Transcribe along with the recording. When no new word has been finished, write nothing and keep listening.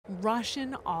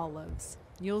Russian olives.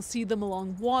 You'll see them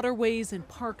along waterways and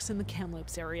parks in the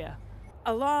Kamloops area.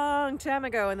 A long time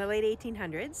ago in the late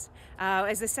 1800s,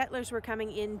 as the settlers were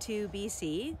coming into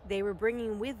BC, they were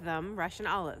bringing with them Russian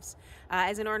olives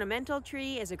as an ornamental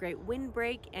tree, as a great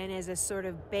windbreak, and as a sort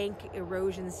of bank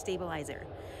erosion stabilizer,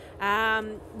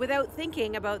 without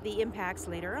thinking about the impacts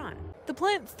later on. The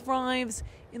plant thrives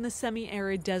in the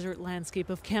semi-arid desert landscape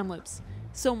of Kamloops,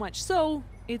 so much so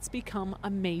it's become a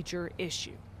major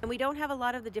issue. And we don't have a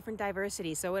lot of the different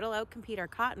diversity, so it'll outcompete our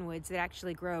cottonwoods that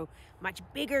actually grow much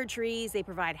bigger trees. They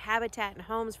provide habitat and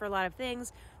homes for a lot of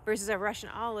things, versus our Russian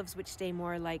olives, which stay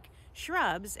more like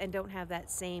shrubs and don't have that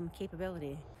same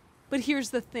capability. But here's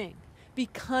the thing.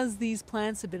 Because these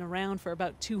plants have been around for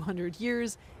about 200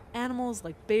 years, animals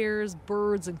like bears,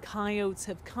 birds, and coyotes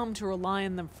have come to rely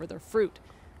on them for their fruit,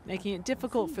 making it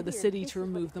difficult for the city to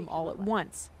remove them all at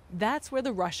once. That's where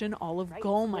the Russian olive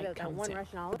gall mite comes in.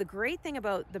 The great thing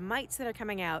about the mites that are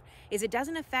coming out is it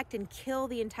doesn't affect and kill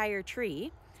the entire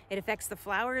tree. It affects the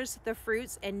flowers, the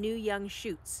fruits, and new young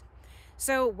shoots.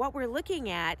 So what we're looking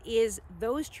at is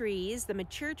those trees, the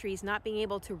mature trees, not being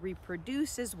able to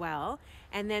reproduce as well.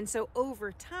 And then so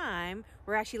over time,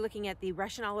 we're actually looking at the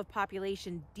Russian olive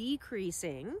population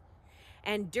decreasing.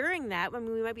 And during that,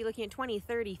 when we might be looking at 20,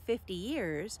 30, 50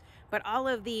 years, but all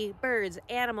of the birds,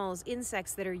 animals,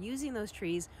 insects that are using those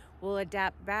trees will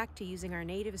adapt back to using our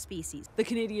native species. The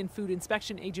Canadian Food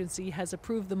Inspection Agency has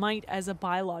approved the mite as a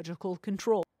biological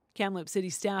control. Kamloops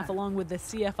City staff, along with the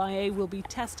CFIA, will be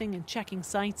testing and checking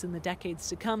sites in the decades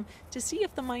to come to see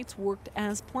if the mites worked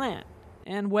as planned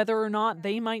and whether or not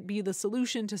they might be the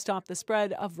solution to stop the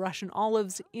spread of Russian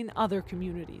olives in other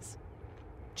communities.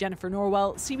 Jennifer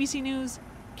Norwell, CBC News,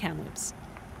 Kamloops.